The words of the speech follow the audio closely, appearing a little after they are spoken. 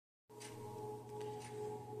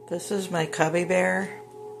This is my cubby bear.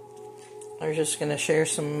 I'm just going to share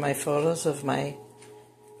some of my photos of my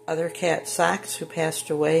other cat, Socks, who passed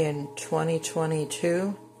away in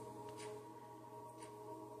 2022.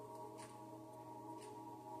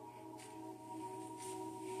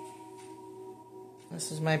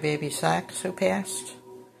 This is my baby Socks who passed.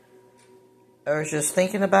 I was just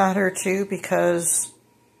thinking about her too because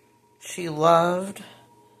she loved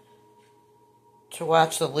to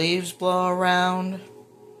watch the leaves blow around.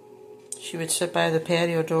 She would sit by the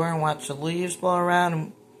patio door and watch the leaves blow around,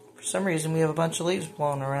 and for some reason we have a bunch of leaves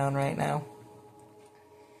blowing around right now.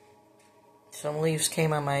 Some leaves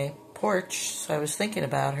came on my porch, so I was thinking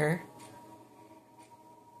about her.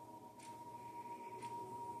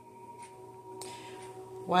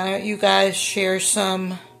 Why don't you guys share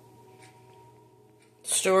some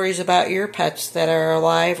stories about your pets that are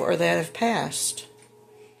alive or that have passed?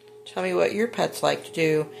 Tell me what your pets like to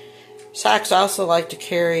do. Socks also liked to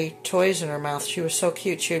carry toys in her mouth. She was so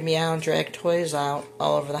cute. She would meow and drag toys out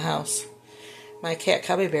all over the house. My cat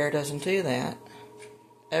Cubby Bear doesn't do that.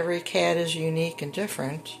 Every cat is unique and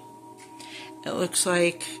different. It looks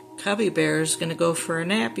like Cubby Bear is going to go for a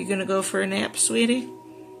nap. You going to go for a nap, sweetie?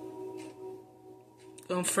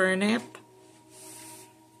 Going for a nap?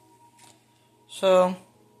 So,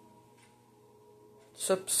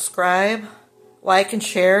 subscribe, like, and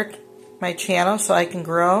share my channel so I can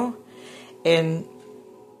grow. In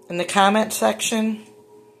the comment section,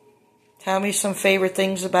 tell me some favorite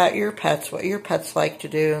things about your pets, what your pets like to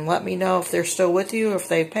do, and let me know if they're still with you or if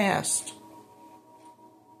they've passed.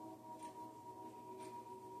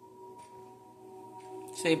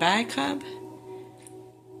 Say bye, Cub.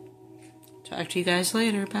 Talk to you guys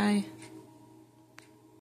later. Bye.